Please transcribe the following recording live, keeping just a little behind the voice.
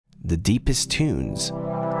the deepest tunes,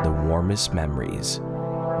 the warmest memories.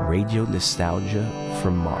 Radio nostalgia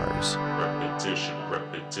from Mars. Repetition,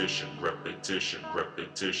 repetition, repetition,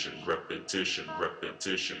 repetition, repetition,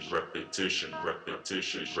 repetition, repetition, repetition,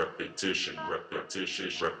 repetition,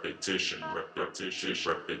 repetition, repetition, repetition, repetition, repetition,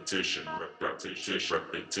 repetition, repetition,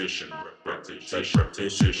 repetition,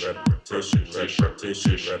 repetition,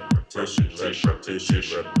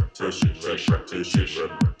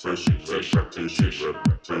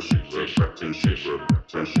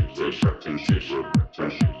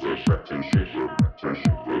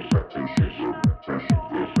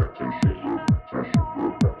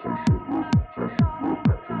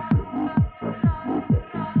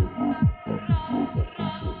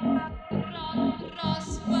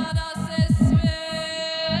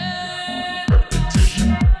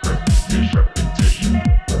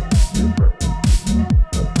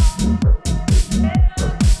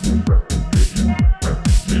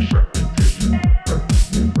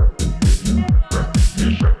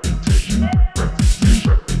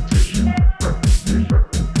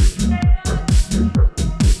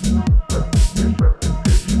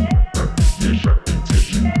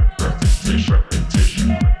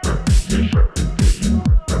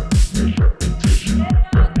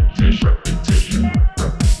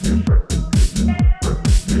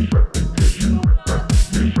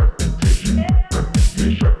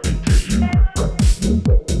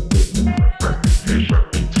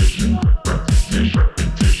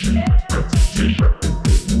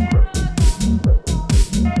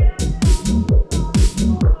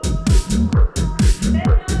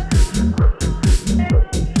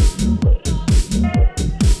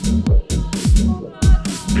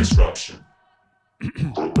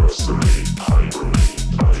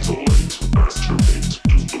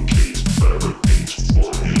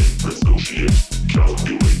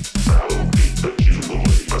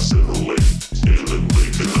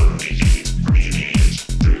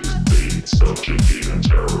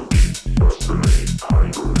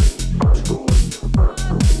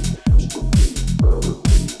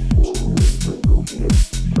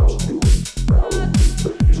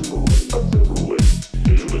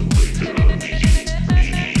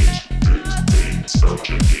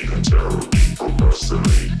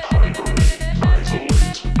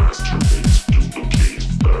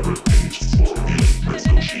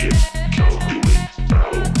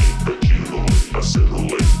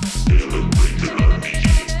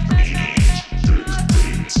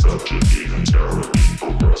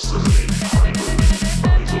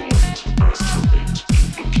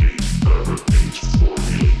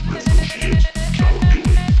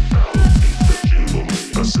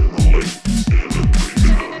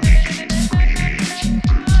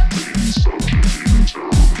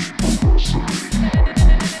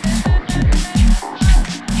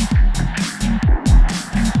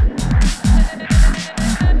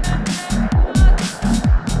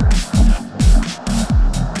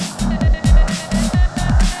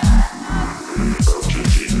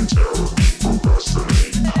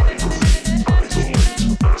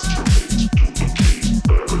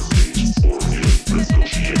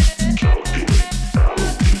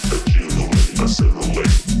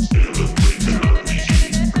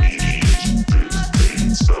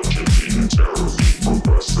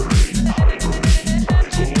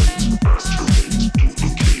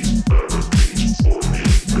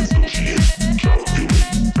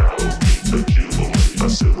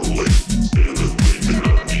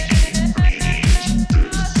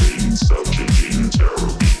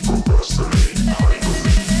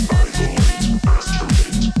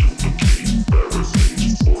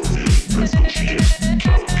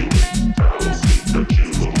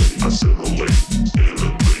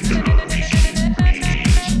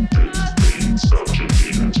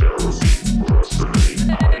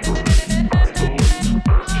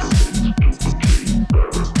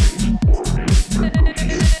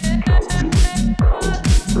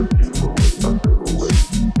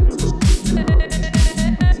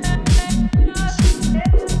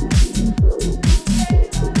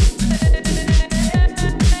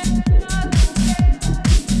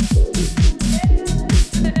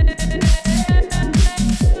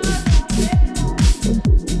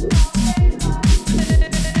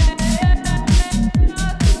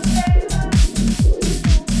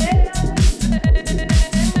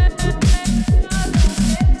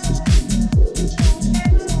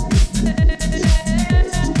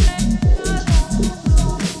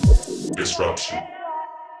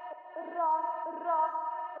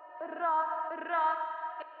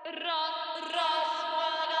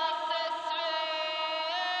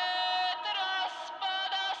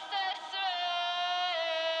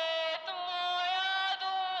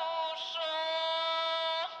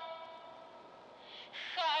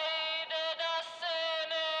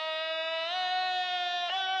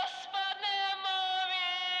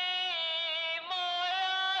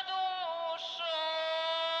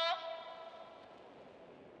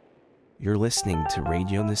 You're listening to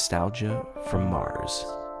Radio Nostalgia from Mars.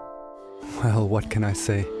 Well, what can I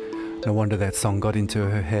say? No wonder that song got into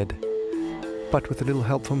her head. But with a little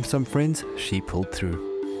help from some friends, she pulled through.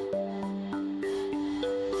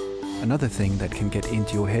 Another thing that can get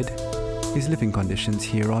into your head is living conditions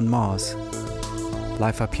here on Mars.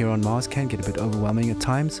 Life up here on Mars can get a bit overwhelming at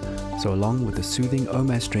times, so along with a soothing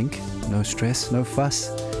OMAS drink, no stress, no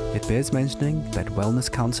fuss, it bears mentioning that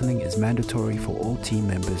wellness counseling is mandatory for all team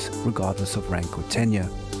members, regardless of rank or tenure.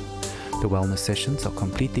 The wellness sessions are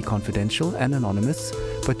completely confidential and anonymous,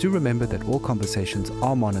 but do remember that all conversations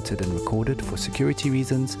are monitored and recorded for security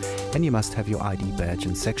reasons, and you must have your ID badge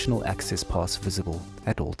and sectional access pass visible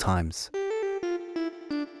at all times.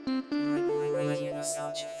 Radio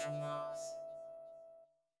Nostalgia